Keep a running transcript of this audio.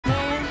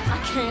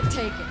can't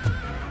take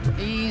it.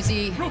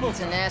 Easy. It's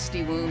a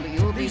nasty wound, but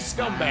you'll be... These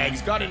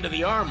scumbags got into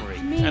the armory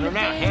mean, and are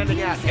now the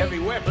handing out music. heavy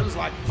weapons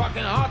like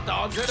fucking hot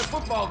dogs at a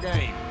football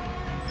game.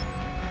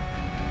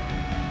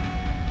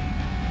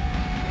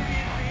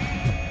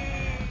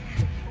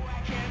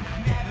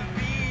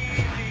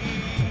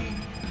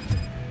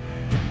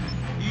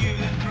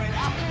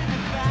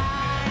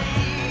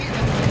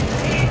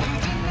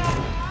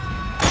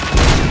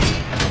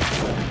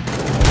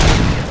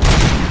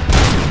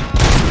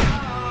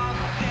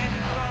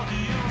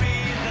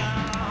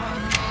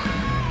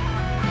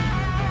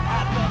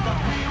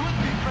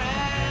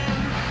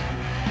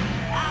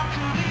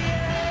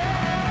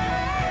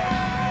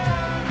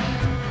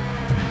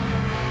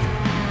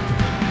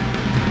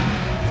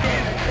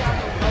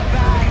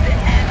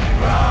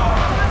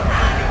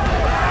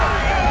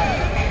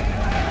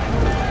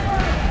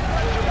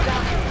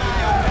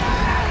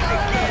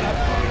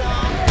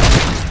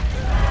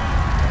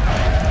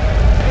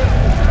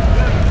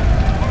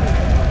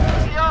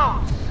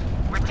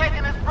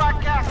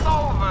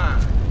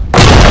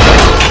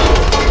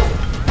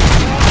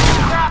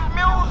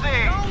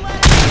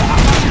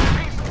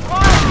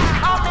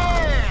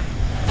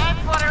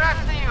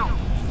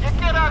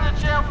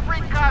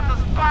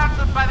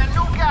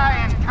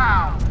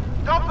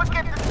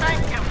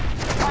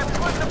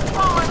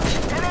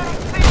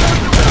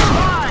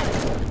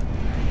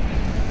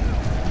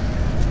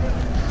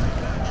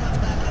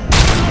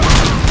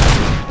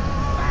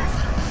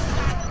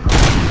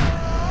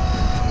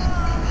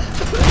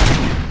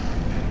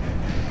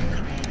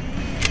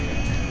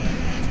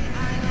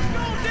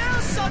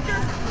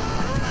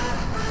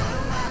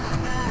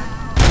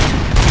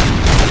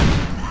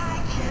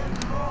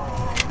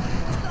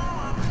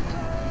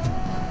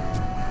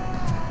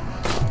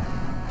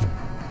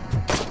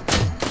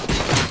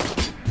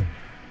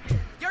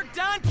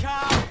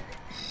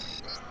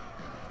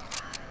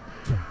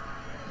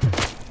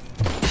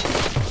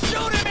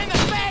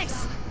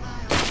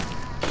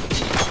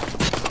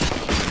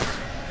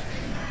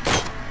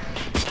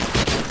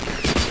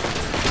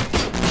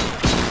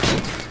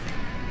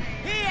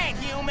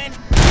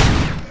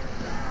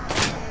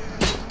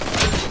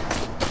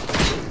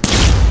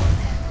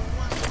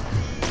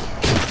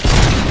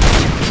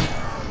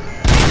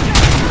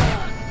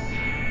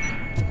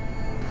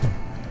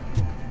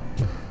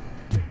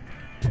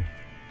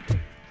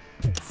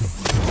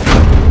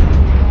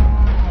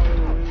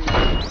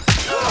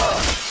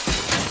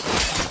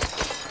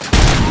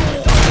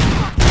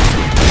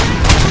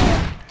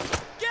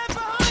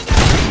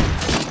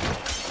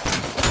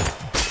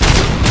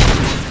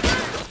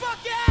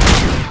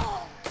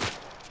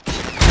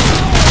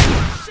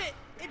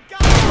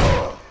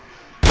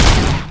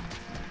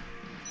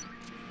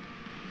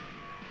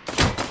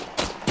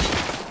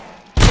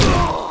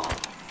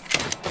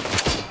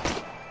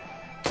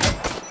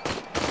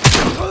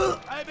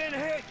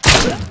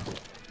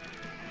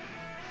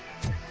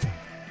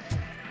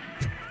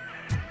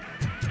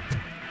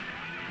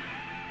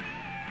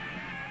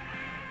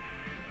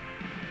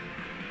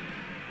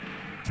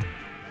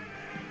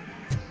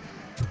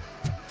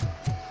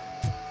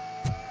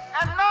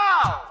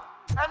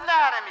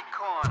 Anatomy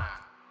Corner.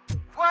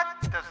 What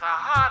does the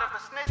heart of a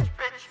snitch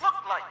bitch look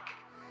like?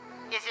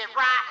 Is it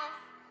rotten?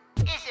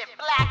 Is it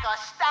black or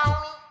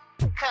stony?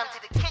 Come to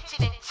the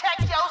kitchen and check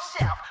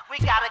yourself. We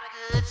got a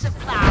good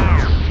supply.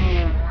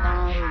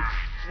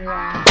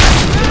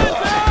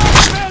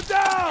 Man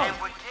down! And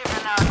we're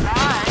giving our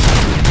lives.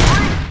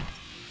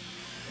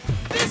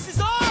 This is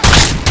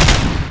ours!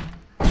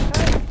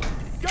 Hey,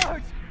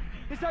 guards!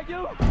 Is that you?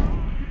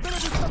 You better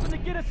do something to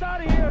get us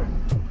out of here!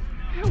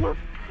 We're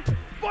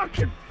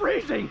fucking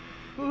freezing!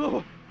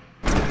 Ugh.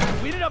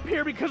 We ended up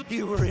here because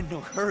You were in no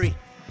hurry.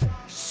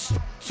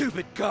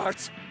 Stupid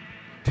guards.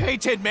 Hey,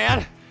 Tin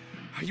Man.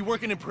 Are you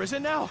working in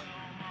prison now?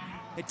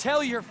 And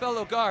tell your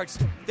fellow guards,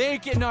 they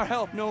ain't getting our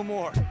help no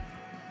more.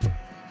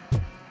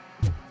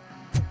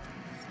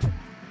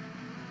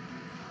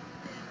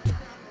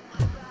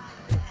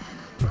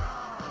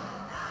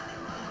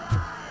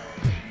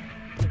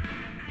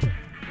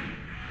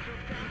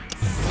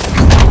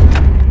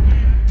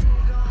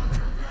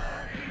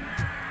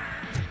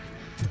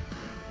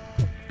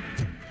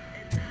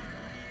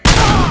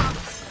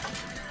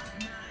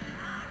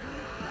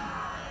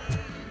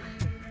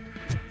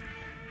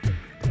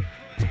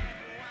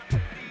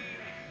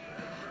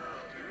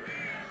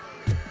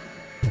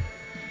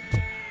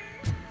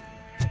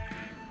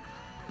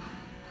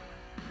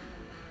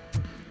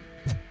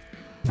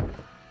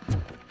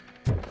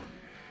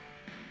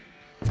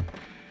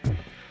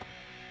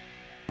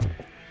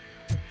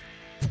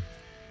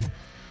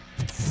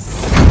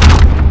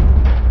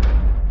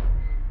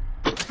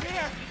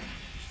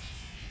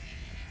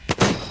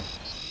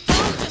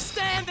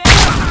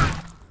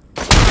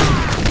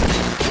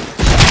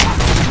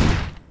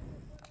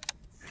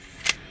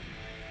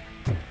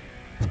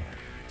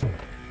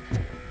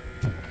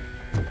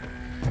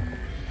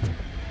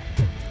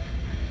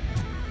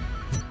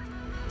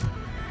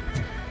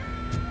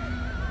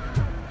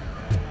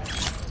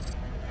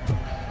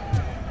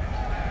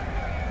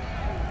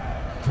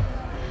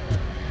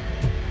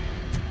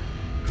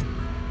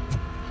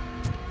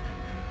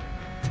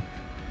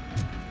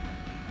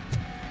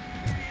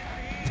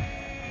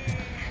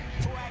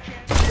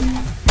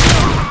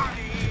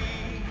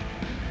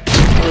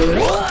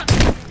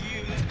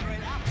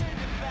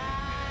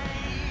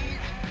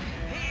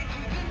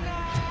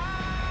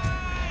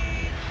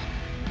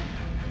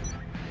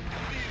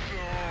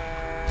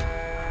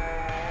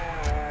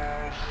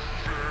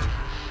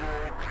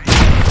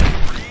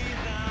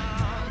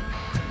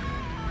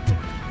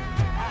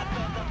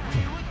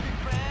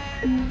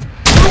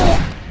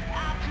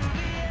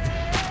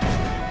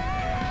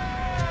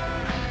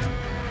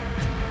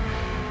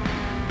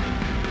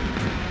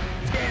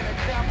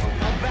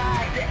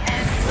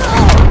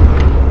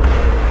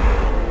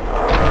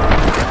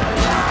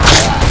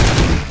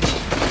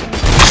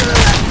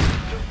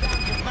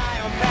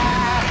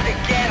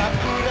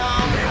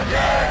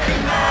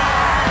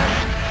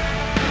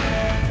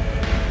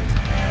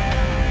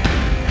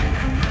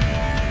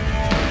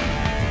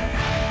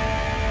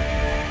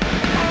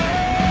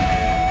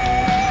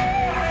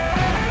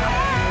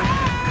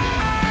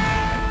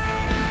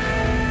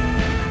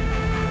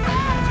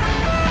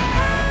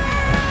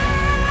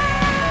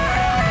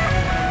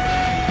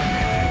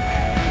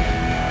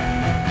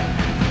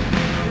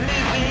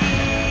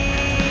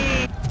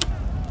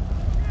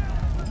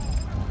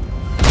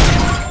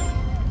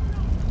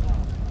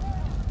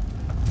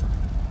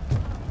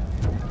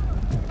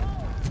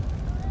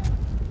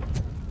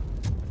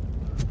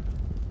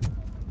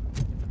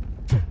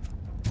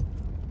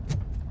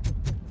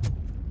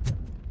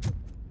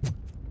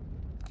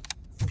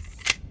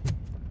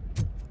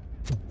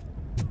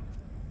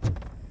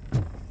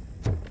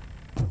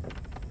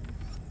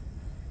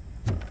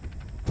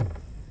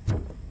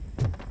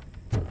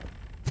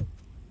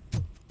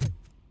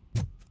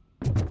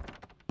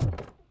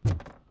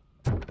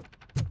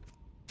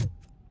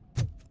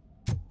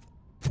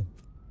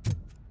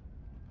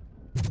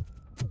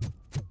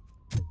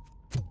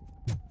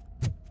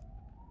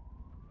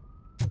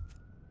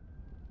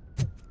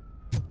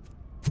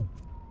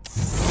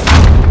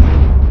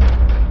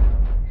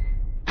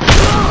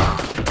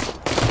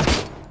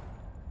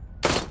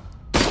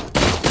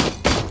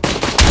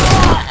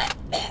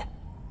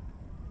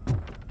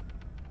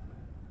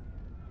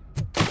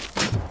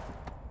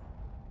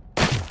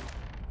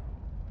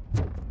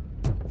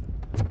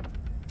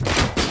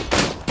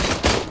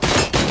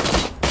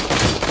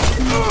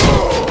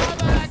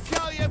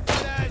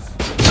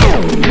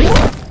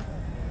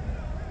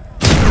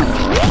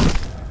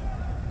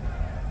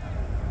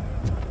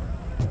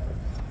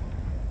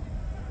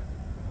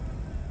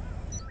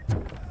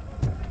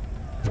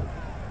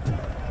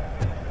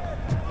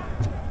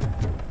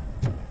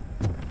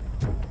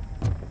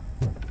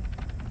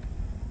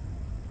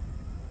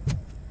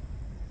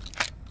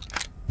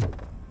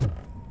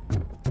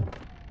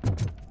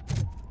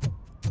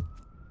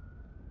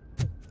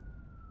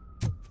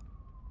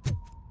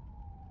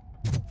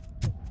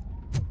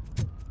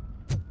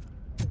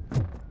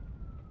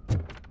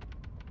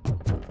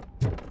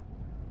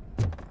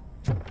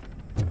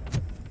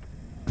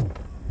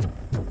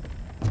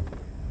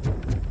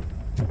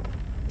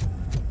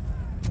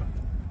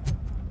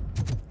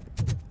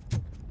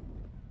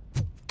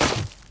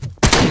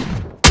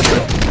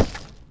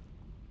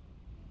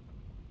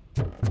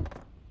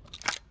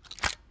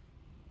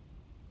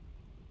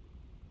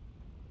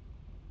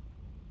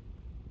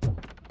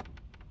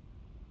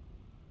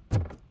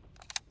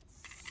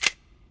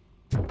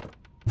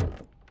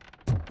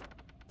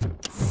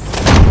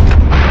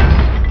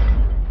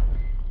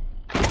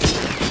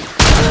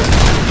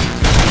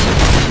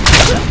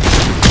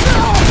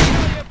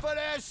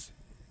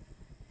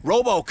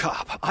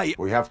 Robocop,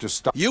 We have to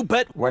stop. You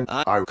bet When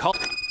I call...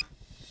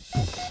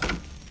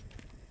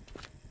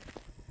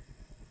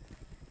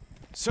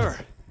 Sir,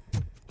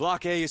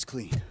 Block A is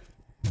clean.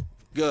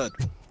 Good.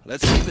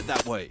 Let's keep it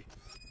that way.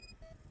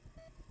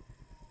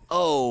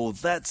 Oh,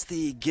 that's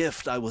the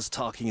gift I was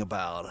talking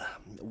about.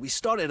 We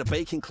started a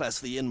baking class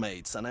for the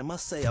inmates, and I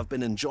must say I've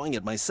been enjoying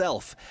it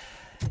myself.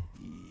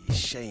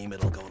 Shame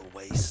it'll go to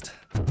waste.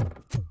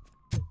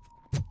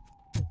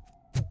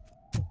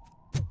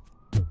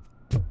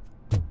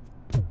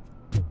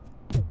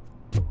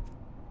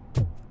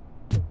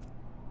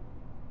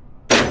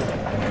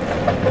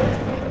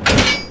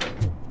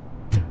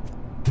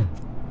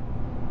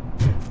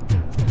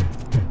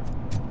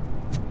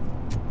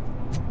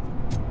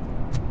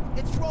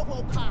 It's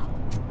Robocop.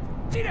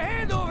 Need a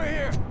hand over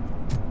here!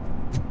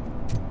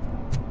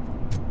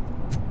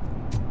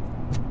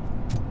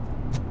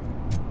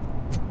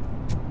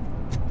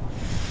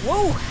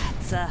 Whoa,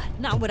 that's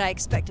not what I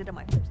expected on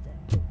my first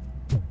day.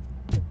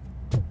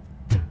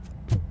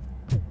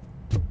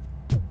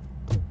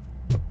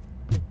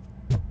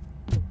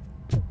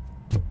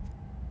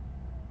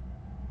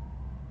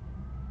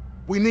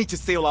 We need to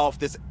seal off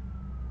this.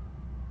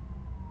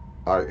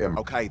 I am.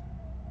 Okay.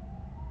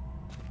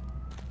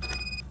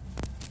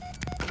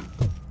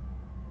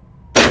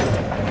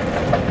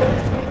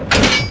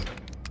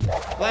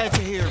 Glad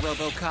you're here,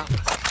 Robocop.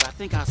 I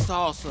think I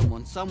saw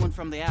someone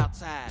from the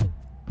outside.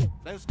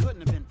 Those couldn't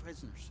have been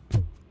prisoners.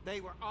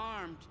 They were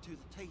armed to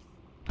the teeth.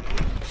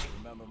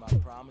 Remember my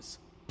promise?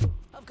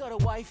 I've got a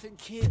wife and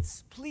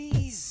kids,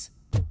 please.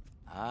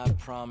 I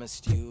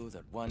promised you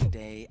that one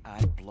day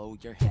I'd blow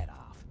your head off.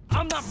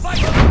 I'm not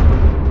fighting!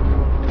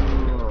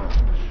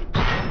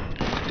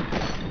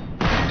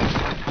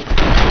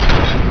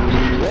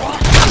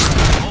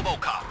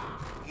 Robocop,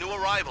 new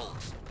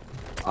arrivals.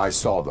 I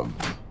saw them.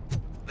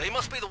 They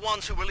must be the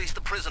ones who released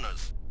the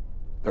prisoners.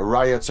 The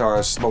riots are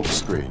a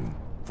smokescreen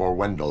for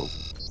Wendell.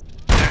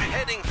 They're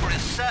heading for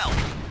his cell.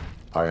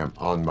 I am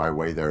on my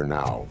way there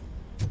now.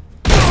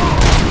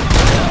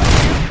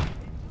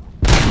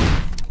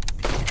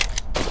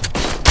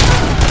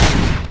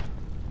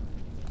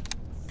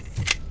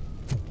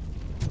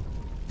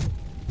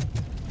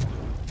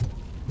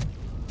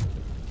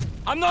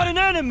 I'm not an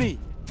enemy!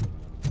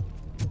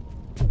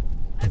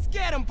 Let's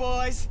get him,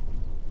 boys!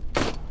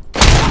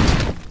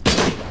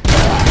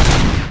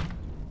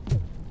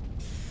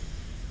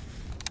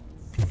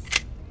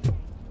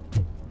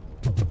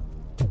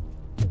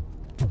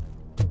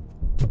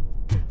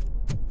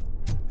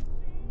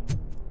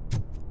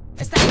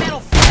 It's that metal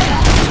f***!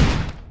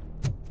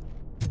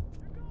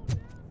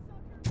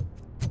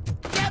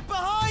 Get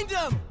behind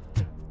him!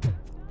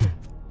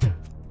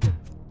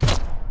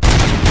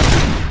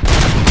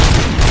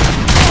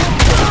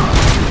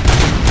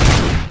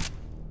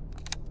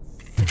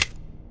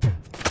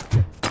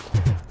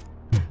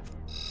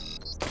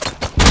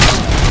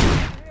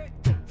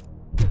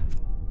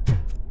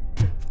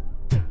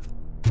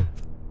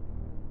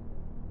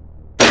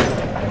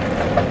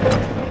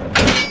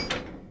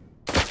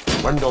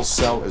 Wendell's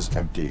cell is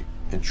empty.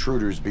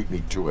 Intruders beat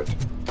me to it.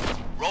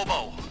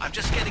 Robo, I'm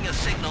just getting a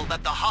signal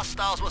that the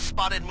hostiles were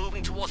spotted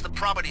moving towards the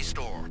property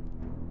store.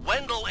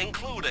 Wendell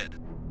included.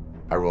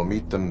 I will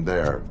meet them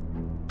there.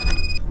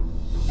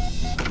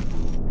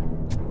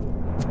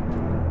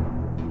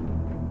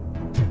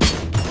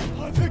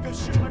 I think I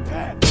shit my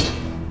pants!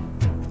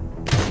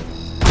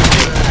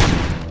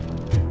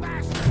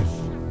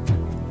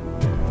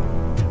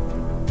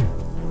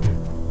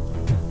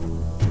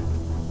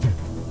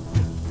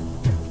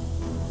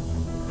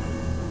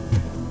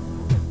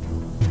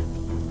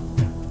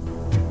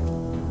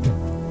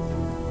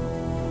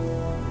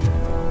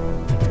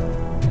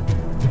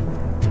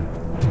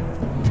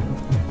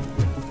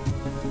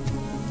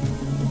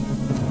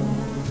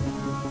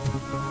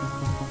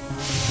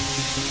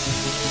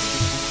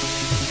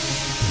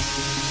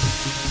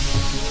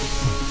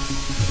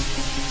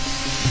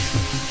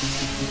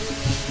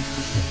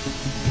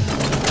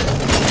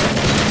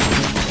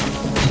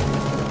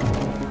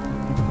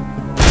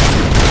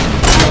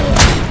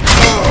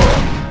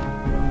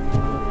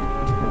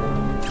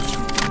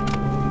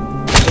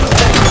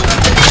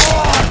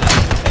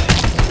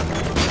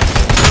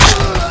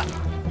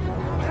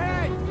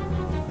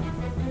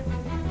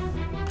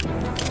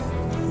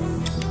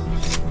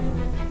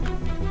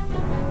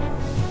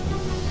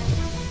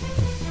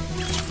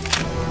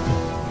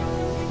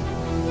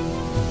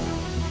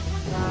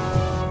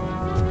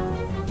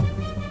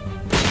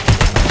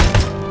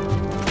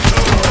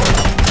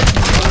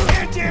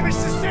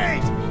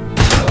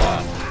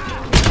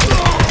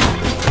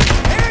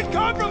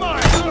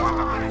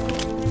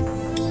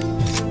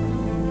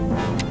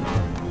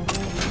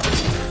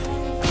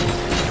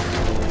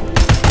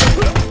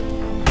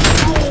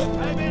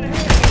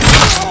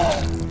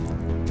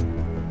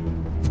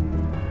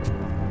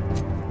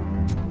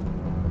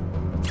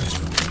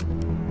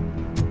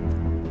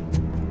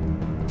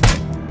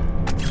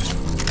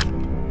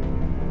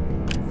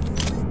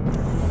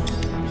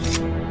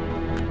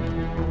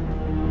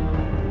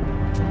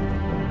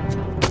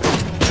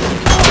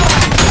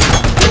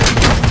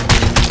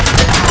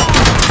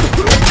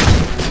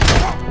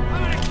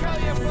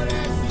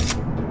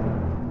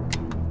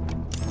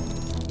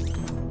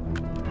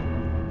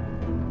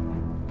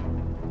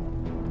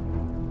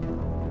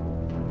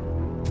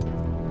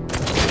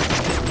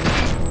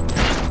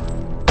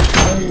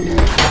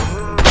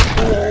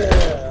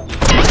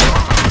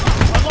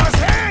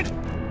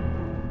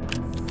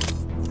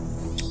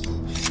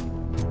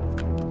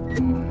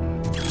 Ugh!